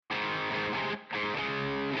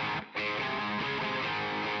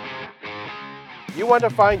You want to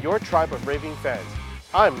find your tribe of raving fans.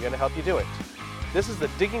 I'm going to help you do it. This is the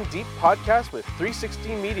Digging Deep podcast with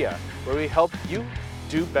 316 Media, where we help you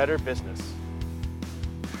do better business.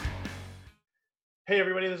 Hey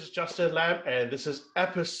everybody, this is Justin Lamb, and this is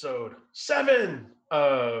episode 7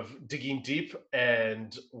 of Digging Deep,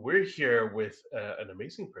 and we're here with an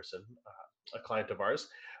amazing person, a client of ours,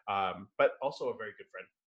 but also a very good friend.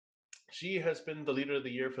 She has been the leader of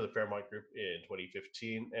the year for the Fairmont Group in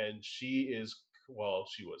 2015, and she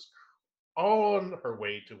was on her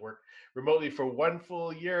way to work remotely for 1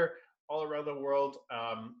 full year all around the world.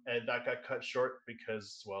 And that got cut short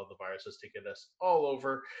because, well, the virus has taken us all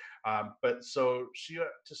over. But so she went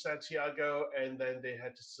to Santiago and then they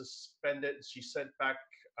had to suspend it. She sent back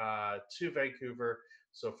to Vancouver.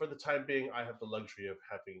 So for the time being, I have the luxury of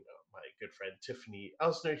having my good friend Tiffany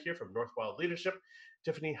Elsner here from Northwild Leadership.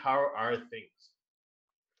 Tiffany, how are things?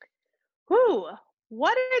 Whew,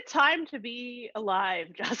 what a time to be alive,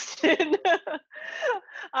 Justin.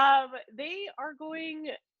 They are going,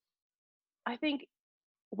 I think,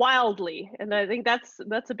 wildly, and I think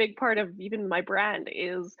that's a big part of even my brand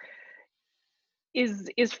is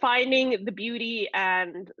finding the beauty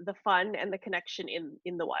and the fun and the connection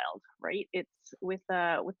in the wild, right? It's with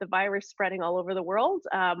the virus spreading all over the world.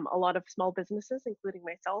 A lot of small businesses, including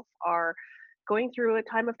myself, are going through a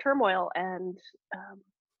time of turmoil, and um,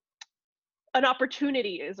 an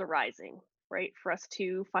opportunity is arising, right, for us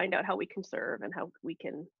to find out how we can serve and how we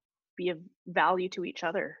can be of value to each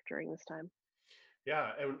other during this time.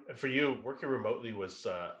 Yeah, and for you, working remotely was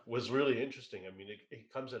really interesting. I mean,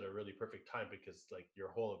 it comes at a really perfect time because like your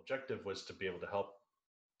whole objective was to be able to help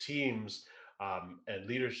teams and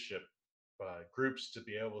leadership groups to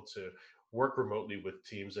be able to work remotely with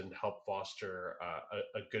teams and help foster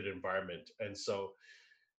a good environment. And so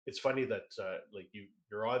it's funny that like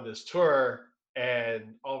you're on this tour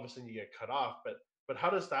and all of a sudden you get cut off. But how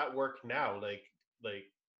does that work now? Like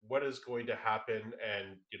what is going to happen,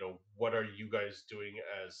 and what are you guys doing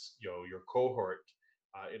as your cohort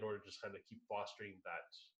in order to just kind of keep fostering that?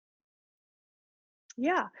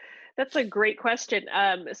 Yeah, that's a great question.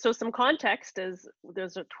 So some context is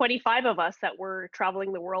there's 25 of us that were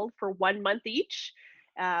traveling the world for 1 month each,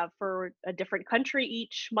 for a different country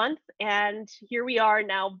each month, and here we are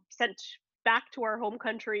now sent back to our home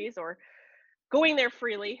countries, or going there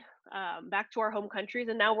freely, back to our home countries,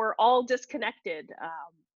 and now we're all disconnected,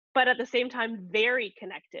 but at the same time very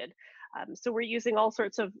connected. So we're using all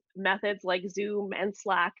sorts of methods like Zoom and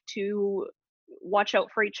Slack to watch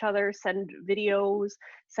out for each other, send videos,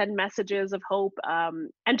 send messages of hope,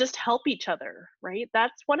 and just help each other. Right,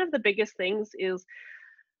 that's one of the biggest things, is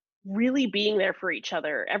really being there for each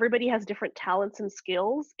other. Everybody has different talents and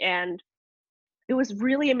skills, and it was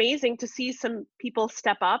really amazing to see some people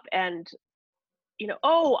step up and,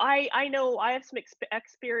 oh, I know, I have some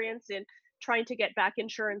experience in trying to get back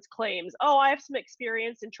insurance claims. Oh, I have some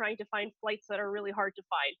experience in trying to find flights that are really hard to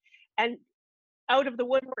find. And out of the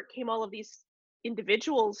woodwork came all of these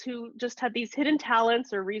individuals who just had these hidden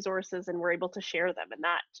talents or resources and were able to share them. And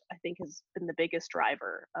that, I think, has been the biggest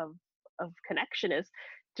driver of connection, is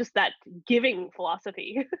just that giving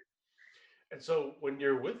philosophy. And so when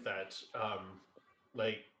you're with that,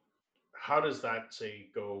 like how does that say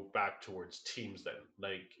go back towards teams then?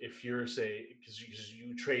 Like if you're say because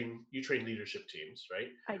you train leadership teams,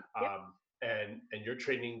 right? Yep. And you're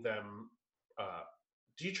training them. Uh,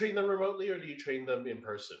 do you train them remotely or do you train them in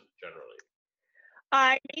person generally?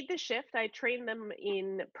 I made the shift. I train them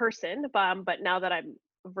in person, but now that I'm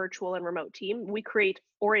a virtual and remote team, we create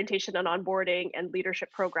orientation and onboarding and leadership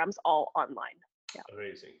programs all online. Yeah.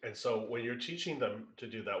 Amazing. And so when you're teaching them to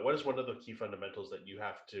do that, what is one of the key fundamentals that you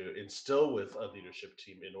have to instill with a leadership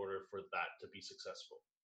team in order for that to be successful?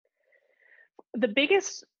 The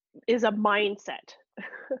biggest is a mindset,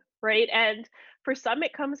 right? And for some,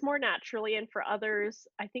 it comes more naturally, and for others,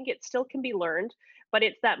 I think it still can be learned. But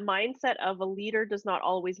it's that mindset of a leader does not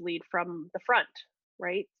always lead from the front,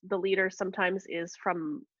 right? The leader sometimes is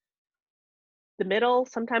from the middle,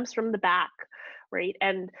 sometimes from the back, right?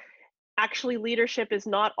 And actually, leadership is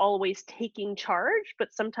not always taking charge,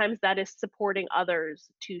 but sometimes that is supporting others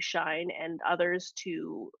to shine and others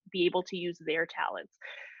to be able to use their talents.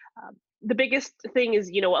 The biggest thing is,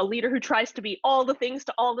 a leader who tries to be all the things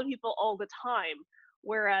to all the people all the time,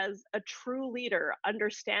 whereas a true leader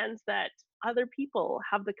understands that other people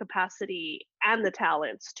have the capacity and the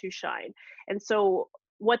talents to shine. And so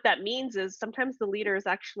what that means is sometimes the leader is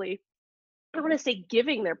actually, I don't want to say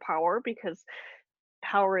giving their power, because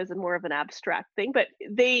power is a more of an abstract thing, but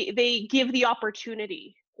they give the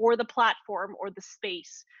opportunity or the platform or the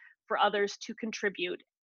space for others to contribute.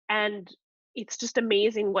 And it's just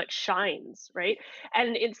amazing what shines, right?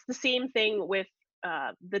 And it's the same thing with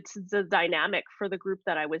the dynamic for the group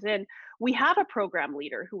that I was in. We have a program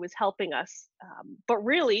leader who was helping us, but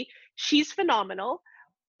really, she's phenomenal.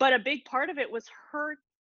 But a big part of it was her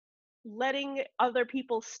letting other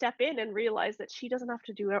people step in and realize that she doesn't have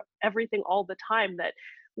to do everything all the time, that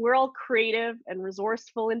we're all creative and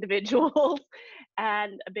resourceful individuals.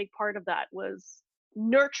 And a big part of that was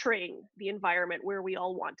nurturing the environment where we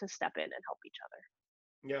all want to step in and help each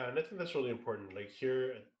other. Yeah, and I think that's really important. Like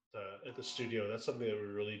here at the studio, that's something that we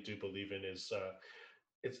really do believe in is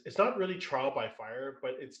it's not really trial by fire,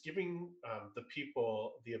 but it's giving the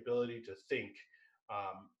people the ability to think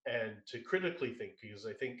and to critically think. Because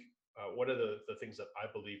I think one of the things that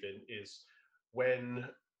I believe in is when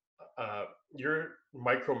you're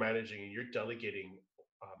micromanaging and you're delegating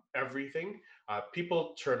everything,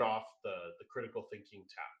 people turn off the critical thinking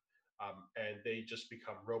tap. And they just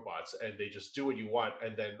become robots and they just do what you want,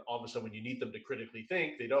 and then all of a sudden when you need them to critically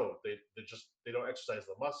think, they don't, they don't exercise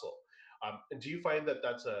the muscle. And do you find that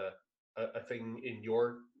that's a thing in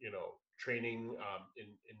your, training,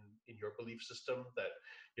 in your belief system, that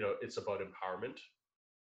it's about empowerment?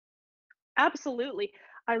 Absolutely.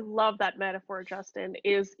 I love that metaphor, Justin.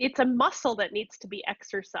 Is it's a muscle that needs to be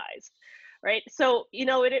exercised, right? So,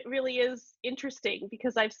 it really is interesting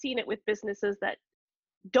because I've seen it with businesses that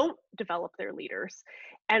don't develop their leaders.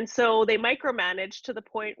 And so they micromanage to the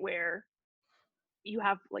point where you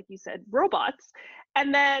have, like you said, robots.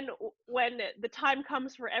 And then when the time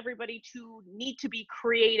comes for everybody to need to be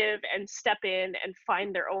creative and step in and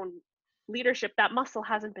find their own leadership, that muscle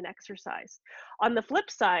hasn't been exercised. On the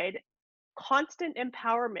flip side, constant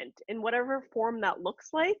empowerment in whatever form that looks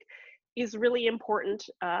like is really important,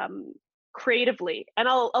 creatively. And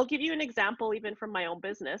I'll give you an example even from my own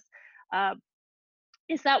business. Uh,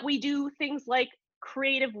 is that we do things like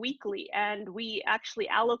creative weekly, and we actually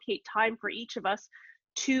allocate time for each of us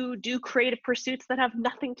to do creative pursuits that have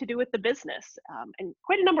nothing to do with the business. And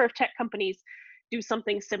quite a number of tech companies do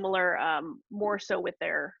something similar, more so with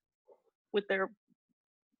their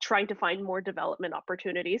trying to find more development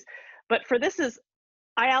opportunities. But for this is,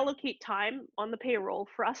 I allocate time on the payroll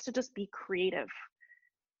for us to just be creative.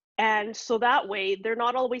 And so that way they're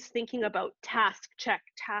not always thinking about task check,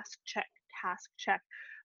 task check.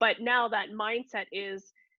 But now that mindset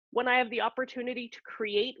is, when I have the opportunity to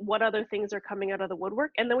create, what other things are coming out of the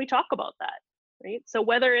woodwork? And then we talk about that, right? So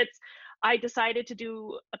whether it's I decided to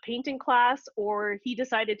do a painting class or he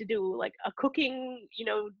decided to do like a cooking,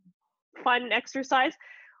 fun exercise,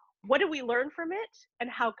 what did we learn from it? And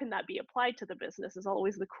how can that be applied to the business is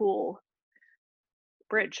always the cool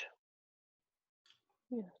bridge.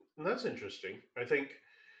 Yeah. And that's interesting. I think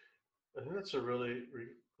that's a really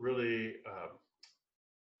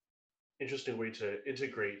interesting way to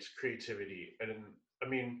integrate creativity. And I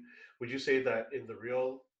mean, would you say that in the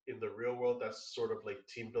real world, that's sort of like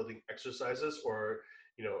team building exercises, or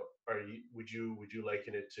would you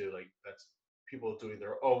liken it to like that's people doing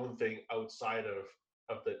their own thing outside of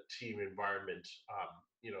the team environment,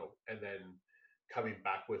 and then coming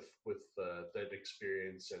back with that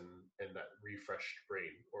experience and that refreshed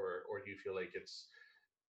brain, or do you feel like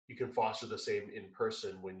you can foster the same in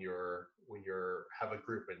person when you're have a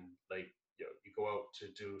group, and like you go out to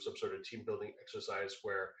do some sort of team building exercise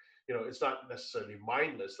where it's not necessarily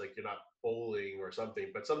mindless, like you're not bowling or something,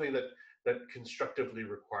 but something that constructively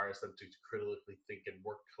requires them to critically think and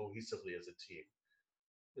work cohesively as a team.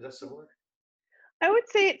 Is that similar? I would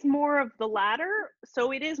say it's more of the latter.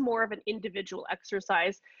 So it is more of an individual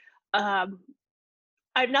exercise. Um,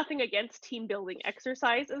 I have nothing against team building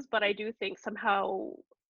exercises, but I do think somehow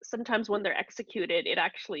sometimes when they're executed, it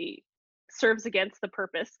actually serves against the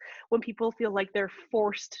purpose when people feel like they're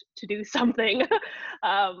forced to do something,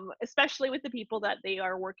 especially with the people that they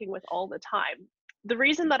are working with all the time. The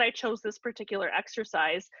reason that I chose this particular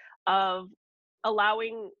exercise of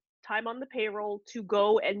allowing time on the payroll to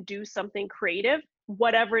go and do something creative,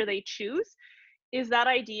 whatever they choose, is that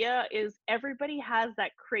idea is everybody has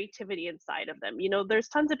that creativity inside of them. There's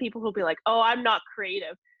tons of people who'll be like, "Oh, I'm not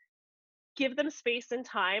creative." Give them space and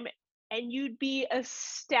time, and you'd be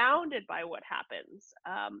astounded by what happens.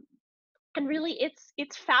 And really,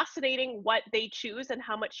 it's fascinating what they choose and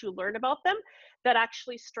how much you learn about them that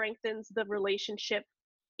actually strengthens the relationship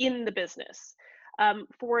in the business.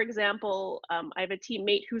 For example, I have a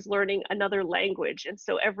teammate who's learning another language, and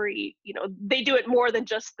so they do it more than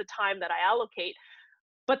just the time that I allocate,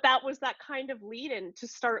 but that was that kind of lead in to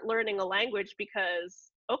start learning a language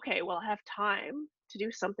because, okay, well, I have time to do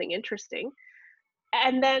something interesting.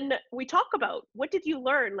 And then we talk about, what did you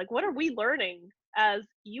learn? Like, what are we learning as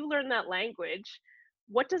you learn that language?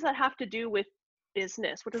 what does that have to do with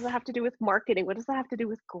business? What does that have to do with marketing? What does that have to do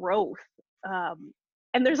with growth?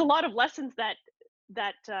 And there's a lot of lessons that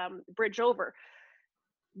bridge over.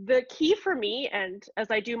 The key for me, and as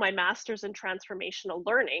I do my master's in transformational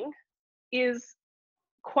learning, is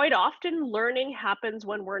quite often learning happens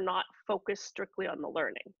when we're not focused strictly on the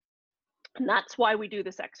learning. And that's why we do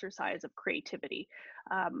this exercise of creativity.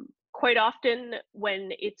 Quite often,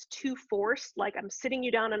 when it's too forced, like I'm sitting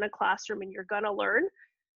you down in a classroom and you're gonna learn,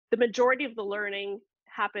 the majority of the learning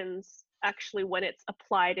happens actually when it's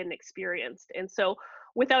applied and experienced. And so,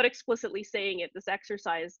 without explicitly saying it, this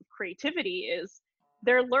exercise of creativity is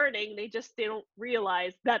they're learning, they don't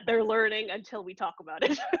realize that they're learning until we talk about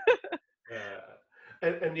it. Uh,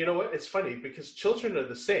 and you know what? It's funny because children are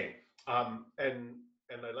the same.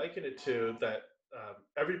 And I liken it to that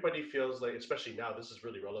everybody feels like, especially now, this is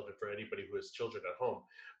really relevant for anybody who has children at home.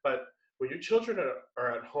 But when your children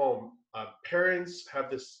are at home, parents have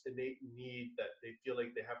this innate need that they feel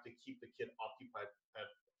like they have to keep the kid occupied at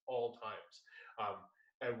all times.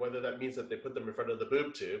 And whether that means that they put them in front of the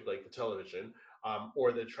boob tube, like the television,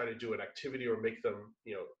 or they try to do an activity or make them,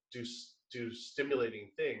 do stimulating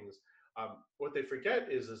things. What they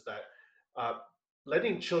forget is that uh,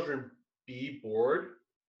 letting children be bored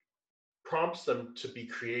prompts them to be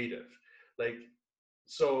creative. Like,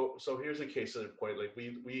 so here's a case in point. Like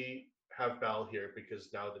we have Belle here because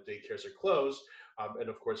now the daycares are closed, and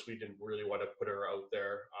of course we didn't really want to put her out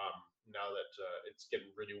there now that it's getting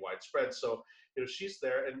really widespread. So she's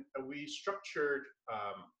there, and we structured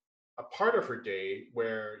a part of her day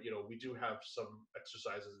where we do have some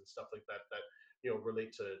exercises and stuff like that that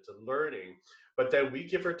relate to learning, but then we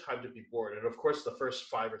give her time to be bored. And of course the first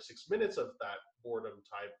 5 or 6 minutes of that boredom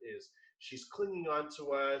time is she's clinging on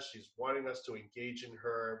to us, she's wanting us to engage in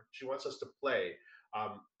her, she wants us to play.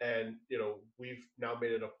 And we've now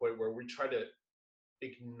made it a point where we try to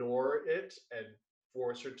ignore it and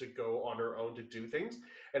force her to go on her own to do things.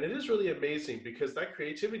 And it is really amazing because that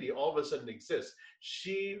creativity all of a sudden exists.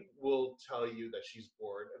 She will tell you that she's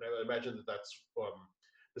bored, and I imagine that that's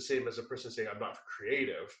the same as a person saying I'm not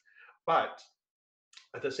creative. But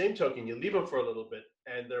at the same token, you leave them for a little bit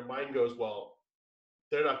and their mind goes, well,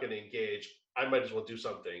 they're not going to engage, I might as well do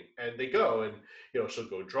something. And they go, and she'll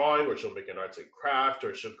go drawing, or she'll make an arts and craft,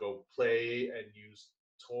 or she'll go play and use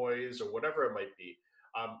toys or whatever it might be.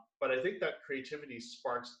 But I think that creativity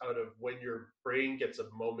sparks out of when your brain gets a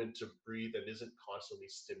moment to breathe and isn't constantly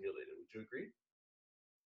stimulated. Would you agree?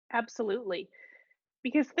 Absolutely.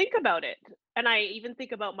 Because think about it, and I even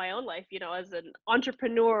think about my own life, as an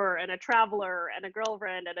entrepreneur and a traveler and a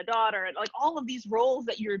girlfriend and a daughter, and like all of these roles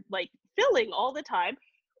that you're like filling all the time.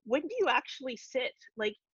 When do you actually sit?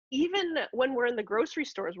 Like, even when we're in the grocery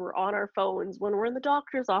stores, we're on our phones. When we're in the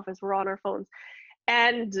doctor's office, we're on our phones.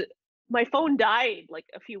 And my phone died like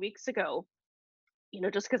a few weeks ago,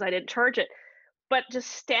 just because I didn't charge it. But just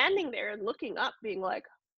standing there and looking up, being like,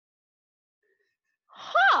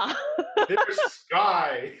 huh. There's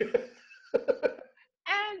Sky.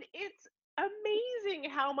 And it's amazing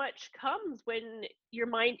how much comes when your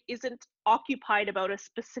mind isn't occupied about a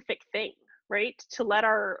specific thing, right? To let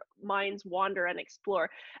our minds wander and explore.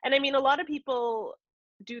 And I mean, a lot of people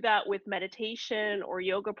do that with meditation or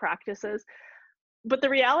yoga practices, but the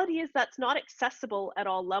reality is that's not accessible at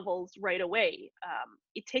all levels right away.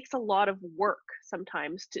 It takes a lot of work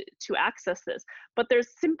sometimes to access this, but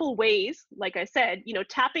there's simple ways, like I said,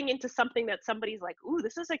 tapping into something that somebody's like, ooh,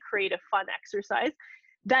 this is a creative fun exercise,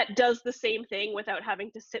 that does the same thing without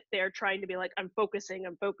having to sit there trying to be like, I'm focusing,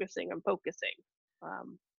 I'm focusing, I'm focusing.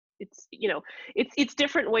 um, it's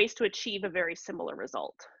different ways to achieve a very similar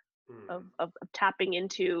result Hmm. of tapping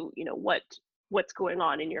into what's going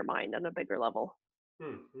on in your mind on a bigger level.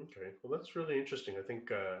 Okay, well, that's really interesting. I think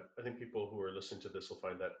people who are listening to this will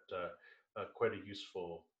find that quite a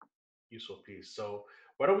useful piece. So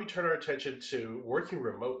why don't we turn our attention to working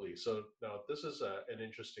remotely? So now this is an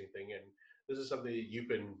interesting thing, and this is something that you've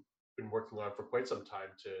been working on for quite some time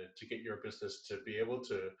to get your business to be able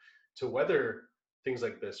to weather things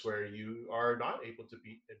like this, where you are not able to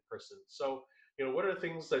be in person. So what are the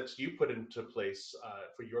things that you put into place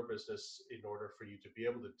for your business in order for you to be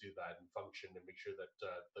able to do that and function and make sure that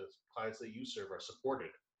the clients that you serve are supported?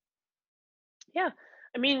 Yeah,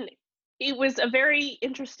 I mean, it was a very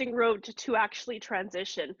interesting road to actually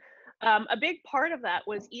transition. A big part of that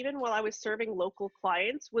was, even while I was serving local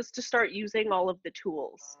clients, was to start using all of the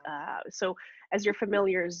tools. So, as you're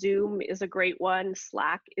familiar, Zoom is a great one.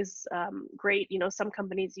 Slack is great. Some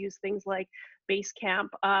companies use things like Basecamp.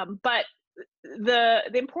 But the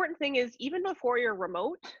important thing is, even before you're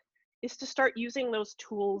remote, is to start using those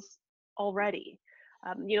tools already.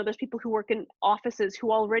 There's people who work in offices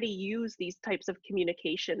who already use these types of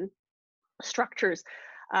communication structures,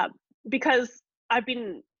 uh, because I've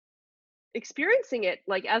been experiencing it,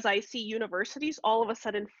 like, as I see universities all of a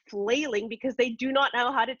sudden flailing because they do not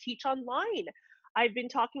know how to teach online. I've been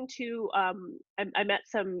talking to, I met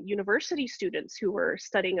some university students who were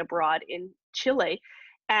studying abroad in Chile,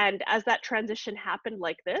 and as that transition happened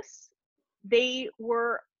like this, they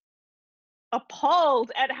were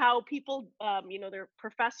appalled at how people, their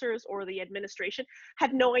professors or the administration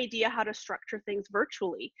had no idea how to structure things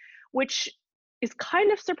virtually, which is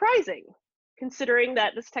kind of surprising considering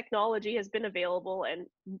that this technology has been available and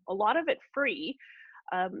a lot of it free.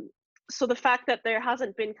 Um, so the fact that there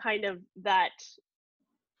hasn't been kind of that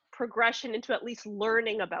progression into at least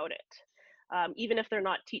learning about it, even if they're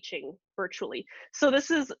not teaching virtually. So this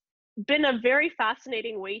has been a very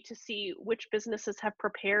fascinating way to see which businesses have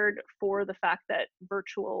prepared for the fact that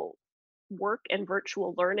virtual work and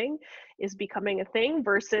virtual learning is becoming a thing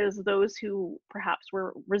versus those who perhaps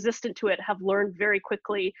were resistant to it have learned very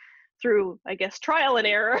quickly through, I guess, trial and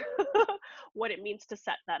error what it means to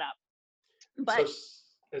set that up. So, But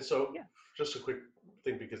and so yeah. just a quick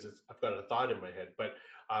thing because I've got a thought in my head. But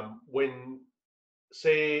when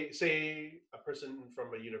say a person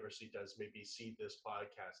from a university does maybe see this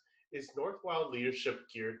podcast, is Northwild Leadership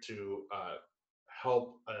geared to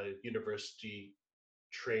help a university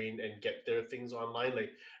train and get their things online?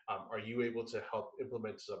 Like, are you able to help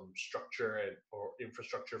implement some structure and or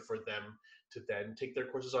infrastructure for them to then take their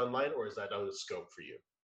courses online, or is that out of scope for you?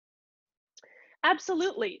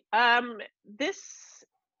 Absolutely. This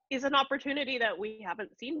is an opportunity that we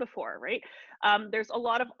haven't seen before, right? There's a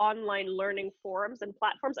lot of online learning forums and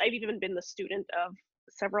platforms. I've even been the student of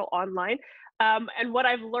several online. And what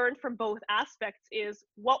I've learned from both aspects is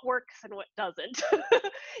what works and what doesn't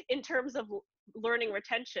in terms of learning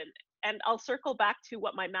retention. And I'll circle back to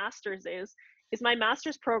what my master's is my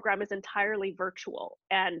master's program is entirely virtual.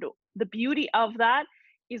 And the beauty of that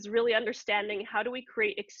is really understanding how do we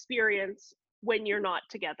create experience when you're not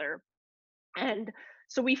together. And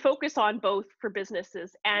so we focus on both for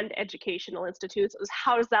businesses and educational institutes is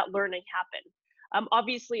how does that learning happen?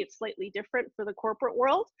 Obviously, it's slightly different for the corporate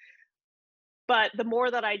world, but the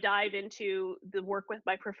more that I dive into the work with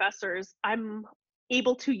my professors, I'm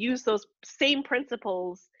able to use those same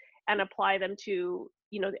principles and apply them to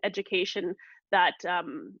the education that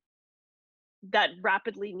that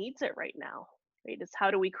rapidly needs it right now, right? Is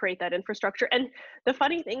how do we create that infrastructure? And the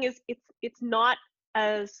funny thing is it's not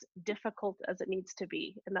as difficult as it needs to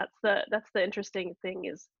be. And that's the interesting thing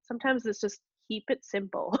is sometimes it's just keep it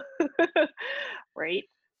simple. Right?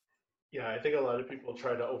 Yeah, I think a lot of people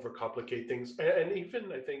try to overcomplicate things, and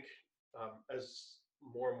even I think as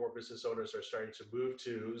more and more business owners are starting to move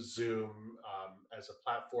to Zoom as a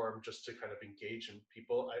platform just to kind of engage in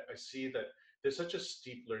people, I see that there's such a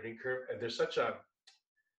steep learning curve, and there's such a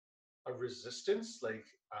resistance, like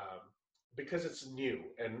because it's new,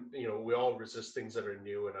 and we all resist things that are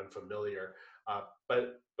new and unfamiliar,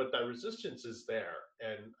 but that resistance is there,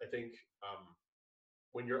 and I think.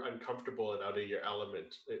 When you're uncomfortable and out of your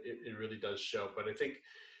element, it really does show. But I think,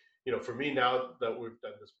 for me now that we've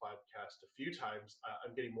done this podcast a few times,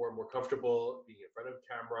 I'm getting more and more comfortable being in front of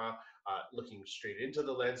camera, looking straight into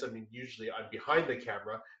the lens. I mean, usually I'm behind the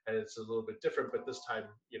camera and it's a little bit different, but this time,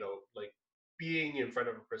 like being in front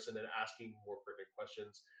of a person and asking more pertinent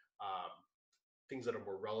questions, um, things that are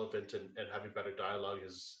more relevant and having better dialogue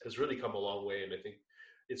has really come a long way. And I think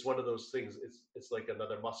it's one of those things. It's like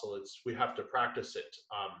another muscle. We have to practice it.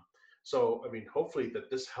 So I mean, hopefully that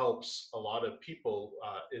this helps a lot of people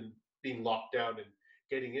in being locked down and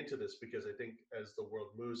getting into this, because I think as the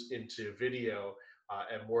world moves into video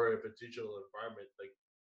and more of a digital environment, like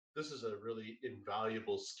this is a really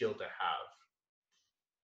invaluable skill to have.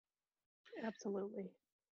 Absolutely.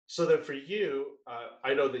 So then for you,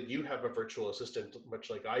 I know that you have a virtual assistant, much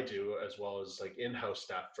like I do, as well as like in-house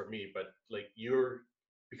staff for me, but like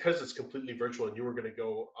because it's completely virtual and you were going to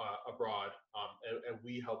go abroad, and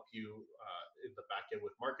we help you in the back end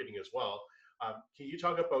with marketing as well. Can you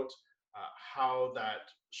talk about how that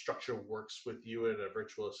structure works with you and a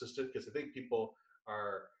virtual assistant? Because I think people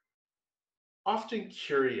are often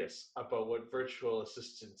curious about what virtual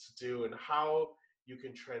assistants do and how you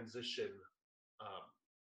can transition um,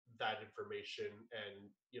 that information and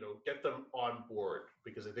get them on board,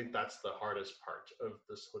 because I think that's the hardest part of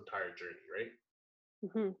this entire journey, right?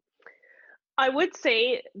 Mhm. I would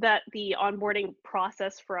say that the onboarding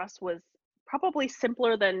process for us was probably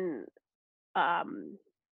simpler than um,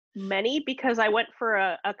 many because I went for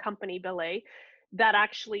a company, Belay, that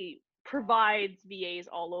actually provides VAs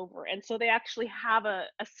all over. And so they actually have a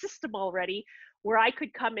system already where I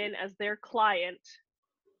could come in as their client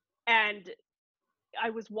and I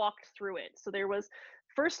was walked through it. So there was,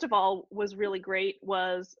 first of all, was really great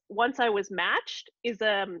was once I was matched is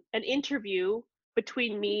an interview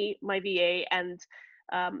between me, my VA, and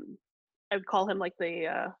um, I would call him like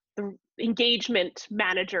the engagement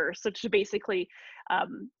manager. So to basically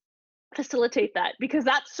um, facilitate that, because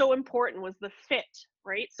that's so important, was the fit,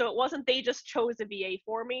 right? So it wasn't they just chose a VA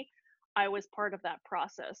for me. I was part of that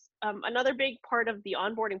process. Another big part of the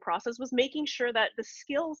onboarding process was making sure that the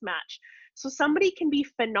skills match. So somebody can be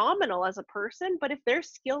phenomenal as a person, but if their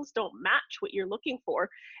skills don't match what you're looking for,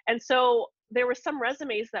 and so there were some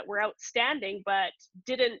resumes that were outstanding but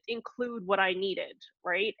didn't include what I needed,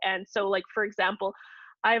 right? And so, like for example,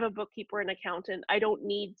 I have a bookkeeper and accountant. I don't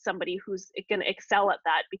need somebody who's going to excel at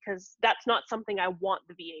that because that's not something I want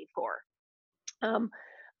the VA for. Um,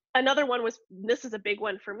 Another one was, this is a big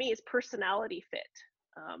one for me, is personality fit.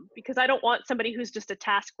 Because I don't want somebody who's just a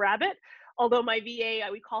task rabbit. Although my VA,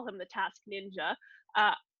 we call him the task ninja.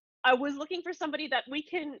 Uh, I was looking for somebody that we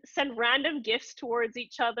can send random gifts towards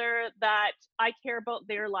each other, that I care about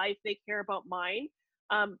their life, they care about mine.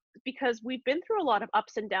 Because we've been through a lot of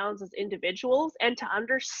ups and downs as individuals, and to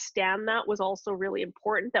understand that was also really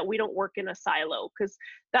important, that we don't work in a silo, because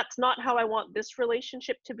that's not how I want this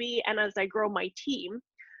relationship to be. And as I grow my team,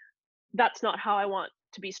 that's not how I want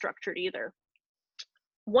to be structured either.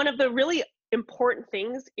 One of the really important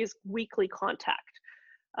things is weekly contact.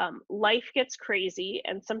 Life gets crazy,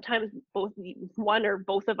 and sometimes both one or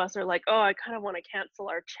both of us are like, oh, I kind of want to cancel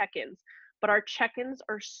our check-ins, but our check-ins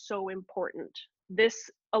are so important.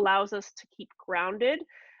 This allows us to keep grounded,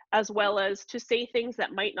 as well as to say things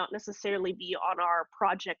that might not necessarily be on our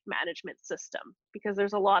project management system, because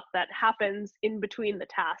there's a lot that happens in between the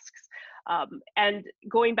tasks. And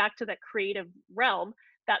going back to that creative realm,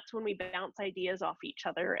 that's when we bounce ideas off each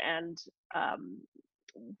other and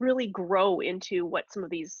really grow into what some of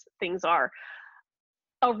these things are.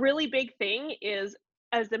 A really big thing is,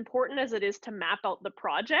 as important as it is to map out the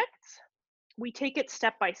projects, we take it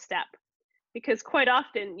step by step, because quite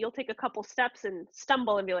often you'll take a couple steps and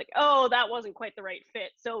stumble and be like, oh, that wasn't quite the right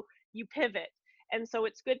fit. So you pivot. And so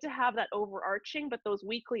it's good to have that overarching, but those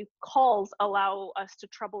weekly calls allow us to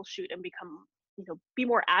troubleshoot and become, be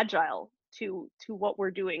more agile to what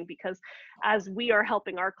we're doing, because as we are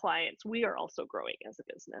helping our clients, we are also growing as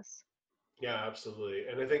a business. Yeah, absolutely.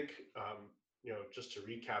 And I think, just to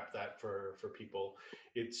recap that for people,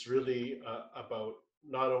 it's really about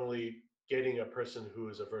not only getting a person who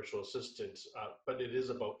is a virtual assistant, but it is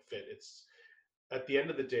about fit. It's at the end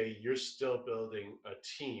of the day, you're still building a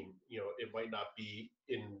team. It might not be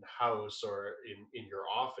in house or in your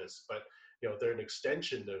office, but they're an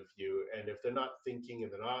extension of you. And if they're not thinking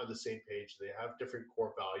and they're not on the same page, they have different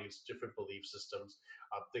core values, different belief systems.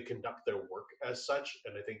 They conduct their work as such,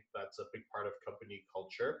 and I think that's a big part of company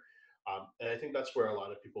culture. And I think that's where a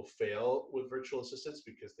lot of people fail with virtual assistants,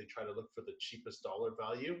 because they try to look for the cheapest dollar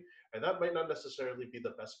value, and that might not necessarily be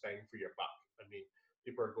the best bang for your buck. I mean,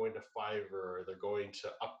 people are going to Fiverr, or they're going to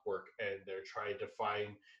Upwork, and they're trying to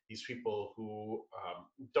find these people who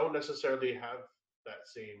don't necessarily have that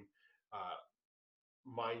same uh,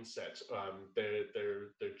 mindset.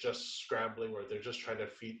 They're just scrambling, or they're just trying to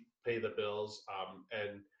pay the bills,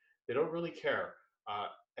 and they don't really care.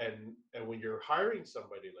 And when you're hiring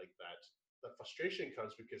somebody like that, the frustration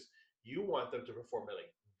comes because you want them to perform at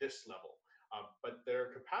like this level, but their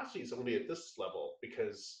capacity is only at this level,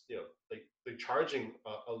 because they're charging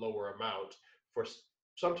a lower amount for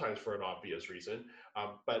sometimes for an obvious reason,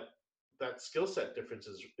 but that skill set difference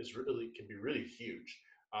is really can be really huge.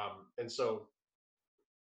 And so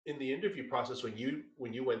in the interview process, when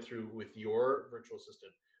you went through with your virtual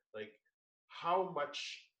assistant, like how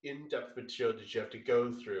much in-depth material did you have to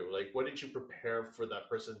go through? Like, what did you prepare for that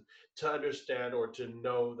person to understand or to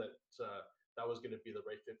know that that was going to be the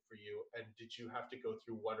right fit for you? And did you have to go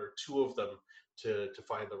through one or two of them to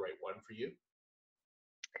find the right one for you?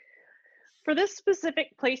 For this specific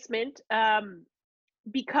placement,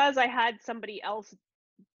 because I had somebody else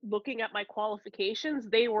looking at my qualifications,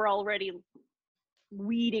 they were already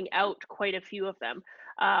weeding out quite a few of them.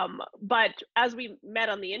 But as we met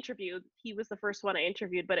on the interview, he was the first one I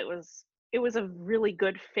interviewed, but it was a really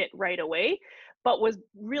good fit right away. But was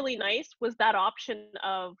really nice was that option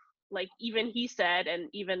of, like, even he said, and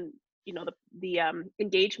even the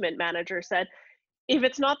engagement manager said, if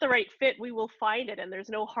it's not the right fit, we will find it, and there's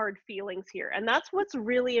no hard feelings here. And that's what's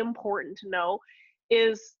really important to know,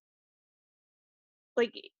 is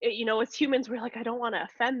like, as humans, we're like, I don't want to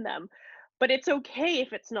offend them, but it's okay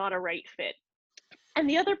if it's not a right fit. And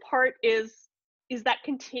the other part is that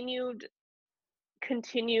continued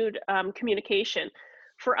continued communication.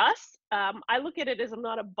 For us, I look at it as I'm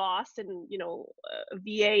not a boss and a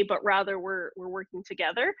VA, but rather we're working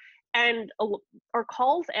together. And our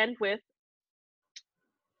calls end with,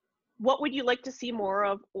 "What would you like to see more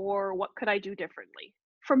of, or what could I do differently?"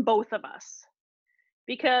 From both of us,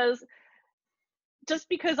 because just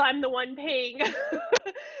because I'm the one paying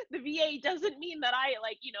the VA doesn't mean that I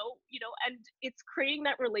and it's creating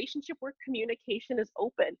that relationship where communication is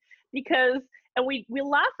open, because and we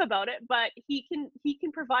laugh about it, but he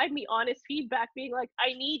can provide me honest feedback being like,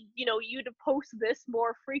 "I need, you to post this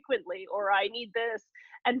more frequently," or "I need this,"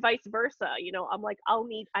 and vice versa. I'm like,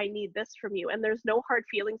 I need this from you. And there's no hard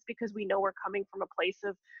feelings because we know we're coming from a place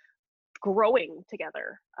of growing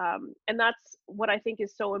together. And that's what I think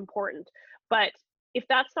is so important. But if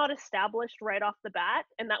that's not established right off the bat,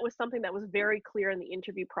 and that was something that was very clear in the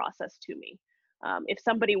interview process to me, if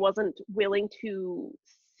somebody wasn't willing to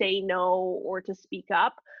say no or to speak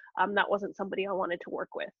up, that wasn't somebody I wanted to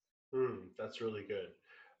work with. That's really good.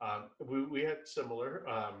 We had similar,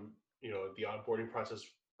 the onboarding process,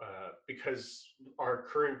 because our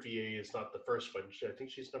current VA is not the first one. I think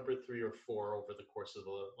she's number 3 or 4 over the course of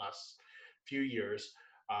the last few years.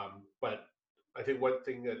 But I think one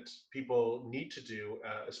thing that people need to do,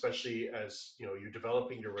 especially as you're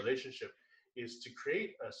developing your relationship, is to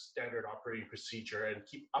create a standard operating procedure and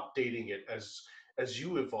keep updating it as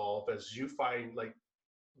you evolve, as you find like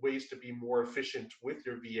ways to be more efficient with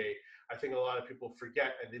your VA. I think a lot of people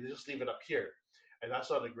forget and they just leave it up here. And that's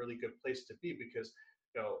not a really good place to be, because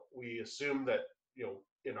we assume that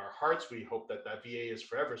in our hearts we hope that that VA is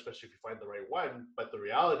forever, especially if you find the right one. But the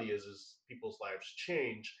reality is people's lives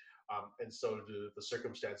change, and so do the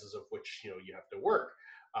circumstances of which you have to work.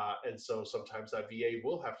 And so sometimes that VA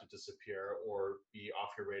will have to disappear or be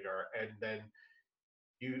off your radar, and then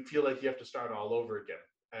you feel like you have to start all over again.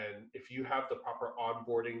 And if you have the proper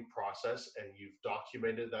onboarding process and you've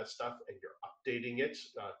documented that stuff and you're updating it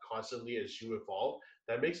constantly as you evolve,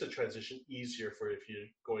 that makes the transition easier for if you're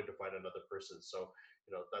going to find another person. So,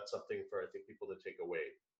 that's something for I think people to take away.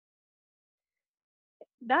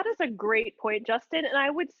 That is a great point, Justin. And I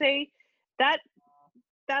would say that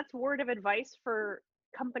that's word of advice for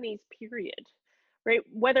companies, period, right?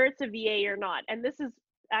 Whether it's a VA or not. And this is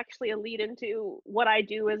actually a lead into what I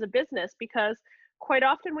do as a business, because quite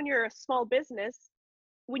often when you're a small business,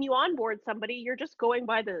 when you onboard somebody, you're flying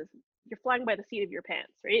by the seat of your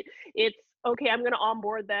pants, right? It's okay, I'm going to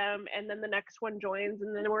onboard them, and then the next one joins,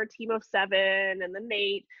 and then we're a team of 7, and then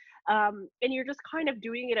 8. And you're just kind of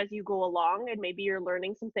doing it as you go along, and maybe you're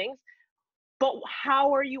learning some things. But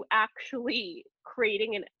how are you actually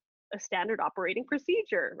creating a standard operating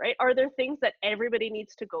procedure, right? Are there things that everybody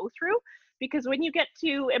needs to go through? Because when you get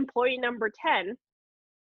to employee number 10,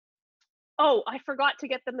 oh, I forgot to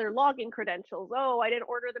get them their login credentials. Oh, I didn't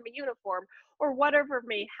order them a uniform, or whatever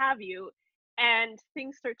may have you. And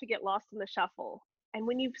things start to get lost in the shuffle. And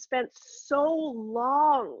when you've spent so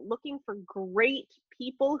long looking for great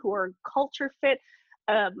people who are culture fit,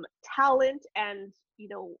 talent, and,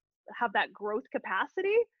 have that growth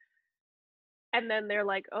capacity, and then they're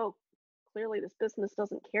like, oh, clearly this business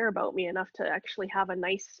doesn't care about me enough to actually have a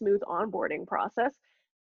nice, smooth onboarding process,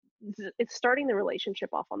 it's starting the relationship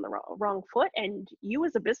off on the wrong foot, and you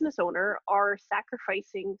as a business owner are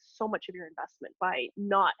sacrificing so much of your investment by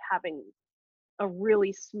not having a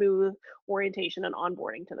really smooth orientation and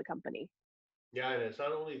onboarding to the company. Yeah, and it's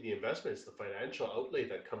not only the investment; it's the financial outlay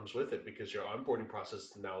that comes with it, because your onboarding process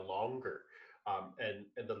is now longer,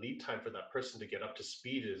 and the lead time for that person to get up to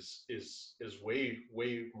speed is way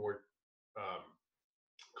more um,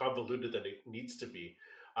 convoluted than it needs to be.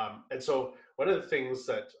 And so, one of the things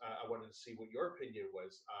that I wanted to see what your opinion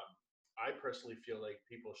was. I personally feel like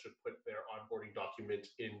people should put their onboarding document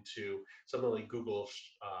into something like Google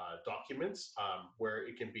Documents, where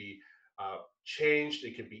it can be changed,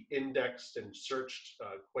 it can be indexed and searched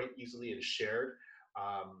quite easily and shared,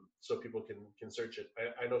 so people can search it.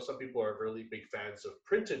 I know some people are really big fans of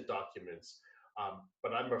printed documents,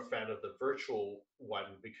 but I'm a fan of the virtual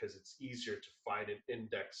one because it's easier to find an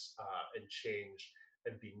index and change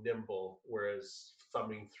and be nimble, whereas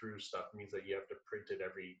thumbing through stuff means that you have to print it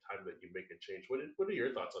every time that you make a change. What are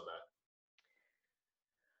your thoughts on that?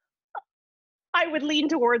 I would lean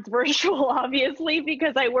towards virtual, obviously,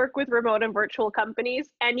 because I work with remote and virtual companies.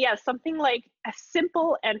 And yes, something like a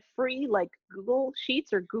simple and free, like Google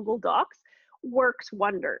Sheets or Google Docs, works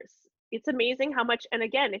wonders. It's amazing how much. And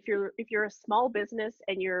again, if you're a small business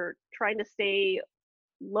and you're trying to stay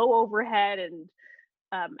low overhead and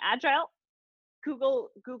agile, Google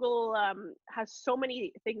has so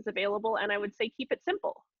many things available. And I would say keep it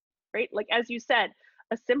simple, right? Like as you said,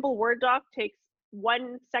 a simple Word doc takes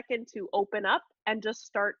 1 second to open up and just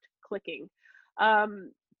start clicking.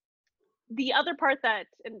 Um, the other part that,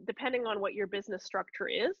 and depending on what your business structure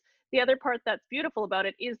is, the other part that's beautiful about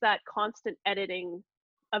it is that constant editing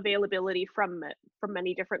availability from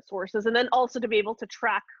many different sources, and then also to be able to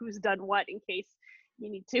track who's done what in case you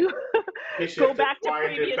need to In case you go have to back to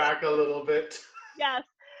wind it previous. back a little bit. Yes.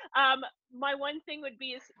 My one thing would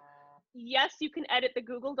be is, yes, you can edit the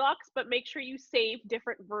Google Docs, but make sure you save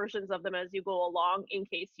different versions of them as you go along in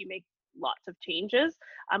case you make lots of changes.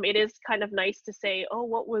 It is kind of nice to say, oh,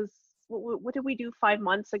 what did we do 5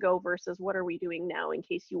 months ago versus what are we doing now, in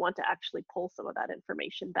case you want to actually pull some of that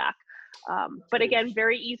information back. That's But an again, interesting.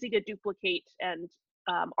 very easy to duplicate and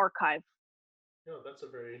archive. No, that's a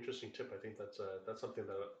very interesting tip. I think that's something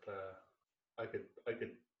that I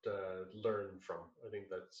could learn from. I think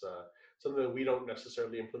that's something that we don't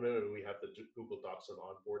necessarily implement. We have the Google Docs on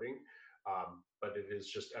onboarding, but it is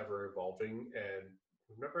just ever evolving, and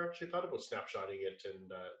we've never actually thought about snapshotting it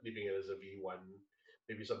and leaving it as a V1,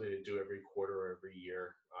 maybe something to do every quarter or every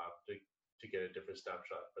year to get a different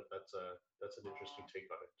snapshot. But that's an interesting take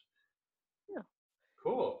on it. Yeah.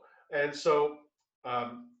 Cool. And so,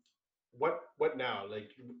 um, what now?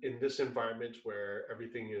 Like in this environment where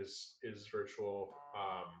everything is virtual,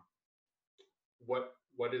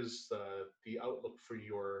 what is the outlook for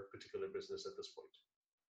your particular business at this point?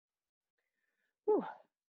 Whew,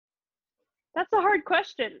 that's a hard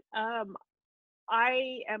question.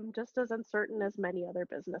 I am just as uncertain as many other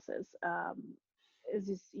businesses.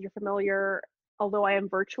 You're familiar, although I am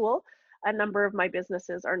virtual, a number of my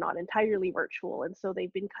businesses are not entirely virtual, and so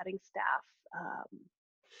they've been cutting staff.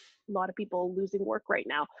 A lot of people losing work right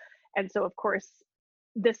now. And so, of course,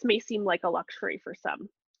 this may seem like a luxury for some.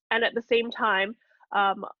 And at the same time,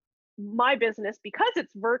 um, my business, because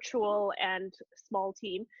it's virtual and small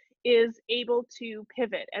team, is able to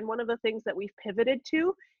pivot. And one of the things that we've pivoted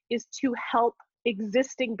to is to help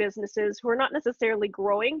existing businesses who are not necessarily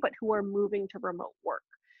growing, but who are moving to remote work.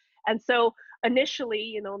 And so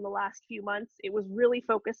initially, in the last few months, it was really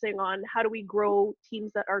focusing on how do we grow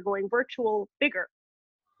teams that are going virtual bigger.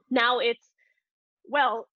 Now it's,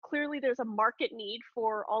 well, clearly there's a market need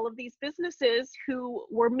for all of these businesses who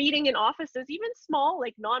were meeting in offices, even small,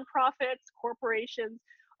 like nonprofits, corporations,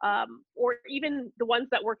 or even the ones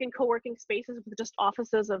that work in co-working spaces with just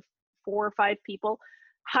offices of 4 or 5 people.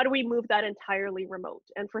 How do we move that entirely remote?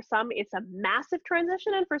 And for some, it's a massive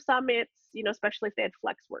transition, and for some, it's, especially if they had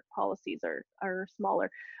flex work policies are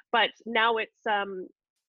smaller. But now it's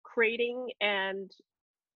creating and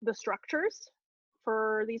the structures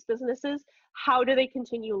for these businesses. How do they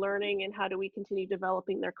continue learning, and how do we continue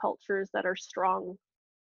developing their cultures that are strong,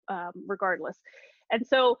 regardless? And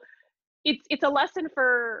so it's a lesson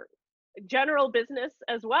for general business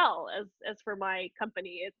as well as for my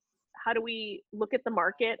company. It's how do we look at the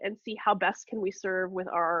market and see how best can we serve with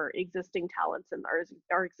our existing talents and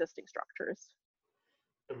our existing structures.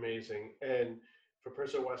 Amazing. And for a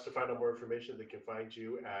person who wants to find out more information, they can find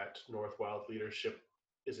you at Northwild Leadership.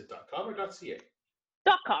 Is it .com or .ca?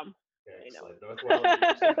 .com. I Excellent. know.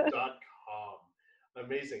 Northwildleadership.com.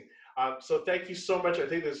 Amazing. So thank you so much. I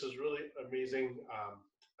think this is really amazing. I'm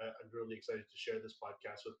really excited to share this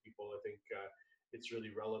podcast with people. I think it's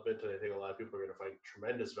really relevant, and I think a lot of people are going to find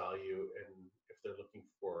tremendous value in if they're looking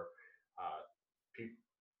for uh, people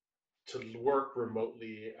to work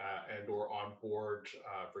remotely and or onboard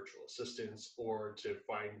virtual assistants, or to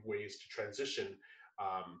find ways to transition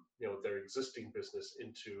their existing business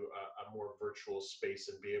into a more virtual space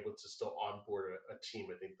and be able to still onboard a team.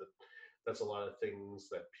 I think that's a lot of things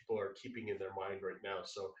that people are keeping in their mind right now.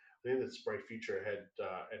 So I think that's a bright future ahead,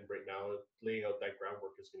 and right now laying out that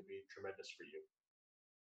groundwork is going to be tremendous for you.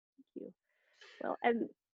 Thank you. Well, and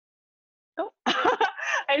oh,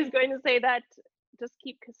 I was going to say that just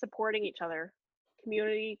keep supporting each other.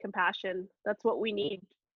 Community, compassion, that's what we need,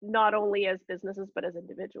 not only as businesses, but as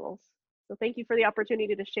individuals. So thank you for the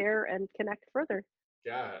opportunity to share and connect further.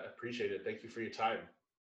 Yeah, I appreciate it. Thank you for your time.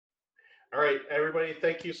 All right, everybody,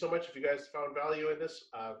 thank you so much. If you guys found value in this,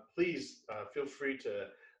 please feel free to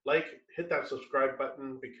hit that subscribe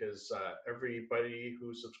button, because everybody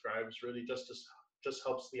who subscribes really just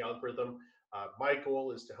helps the algorithm. My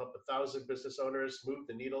goal is to help 1,000 business owners move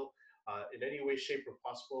the needle in any way, shape, or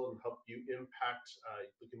possible, and help you impact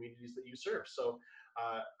the communities that you serve. So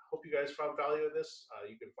hope you guys found value in this.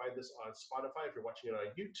 You can find this on Spotify if you're watching it on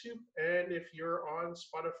YouTube. And if you're on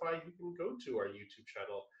Spotify, you can go to our YouTube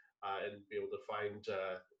channel and be able to find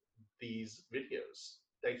these videos.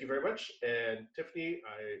 Thank you very much. And Tiffany,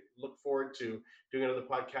 I look forward to doing another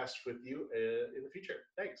podcast with you in the future.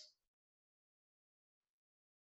 Thanks.